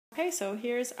Okay, so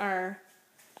here's our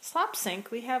slop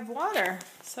sink. We have water,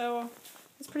 so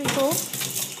it's pretty cool.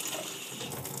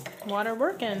 Water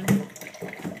working.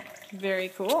 Very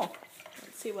cool.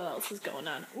 Let's see what else is going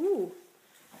on. Ooh,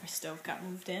 our stove got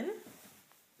moved in.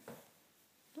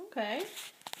 Okay,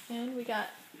 and we got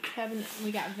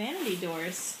vanity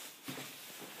doors.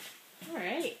 All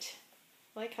right,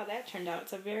 I like how that turned out.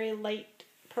 It's a very light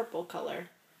purple color,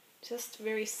 just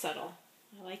very subtle.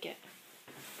 I like it.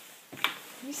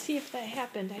 Let me see if that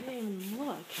happened. I didn't even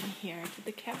look in here. Did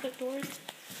the cabinet doors,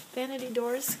 vanity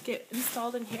doors get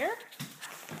installed in here?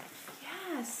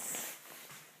 Yes,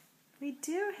 we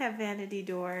do have vanity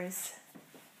doors.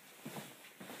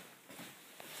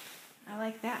 I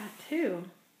like that too.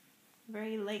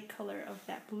 Very light color of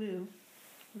that blue.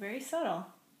 Very subtle.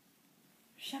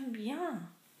 J'aime bien.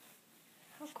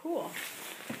 How cool.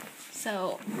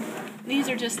 So, these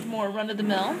are just more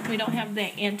run-of-the-mill. We don't have the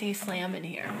anti-slam in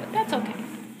here, but that's okay.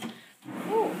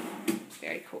 Ooh,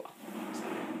 very cool.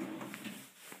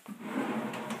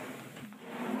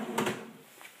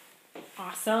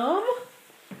 Awesome.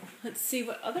 Let's see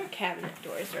what other cabinet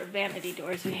doors or vanity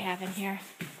doors we have in here.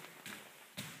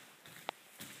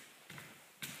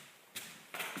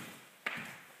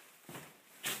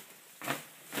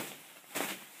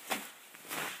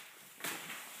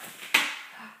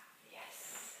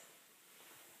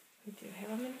 We do have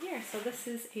them in here. So this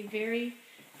is a very,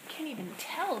 I can't even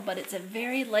tell, but it's a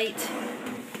very light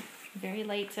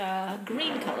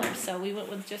green color. So we went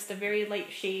with just a very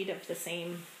light shade of the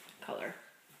same color.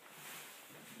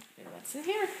 And what's in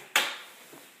here?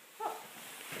 Oh.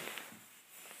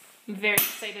 I'm very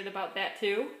excited about that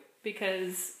too,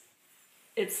 because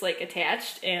it's like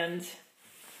attached, and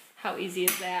how easy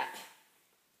is that?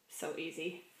 So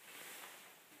easy.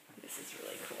 This is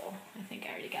really cool. I think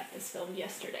I already got this filmed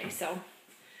yesterday, so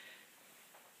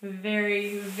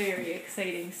very, very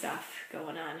exciting stuff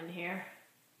going on in here.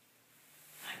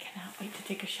 I cannot wait to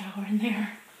take a shower in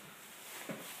there.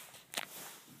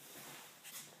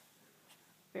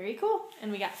 Very cool.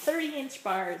 And we got 30-inch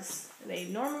bars. They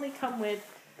normally come with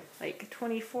like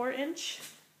 24-inch,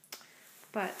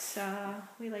 but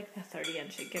we like the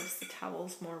 30-inch. It gives the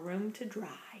towels more room to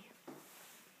dry.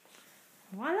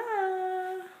 Voila!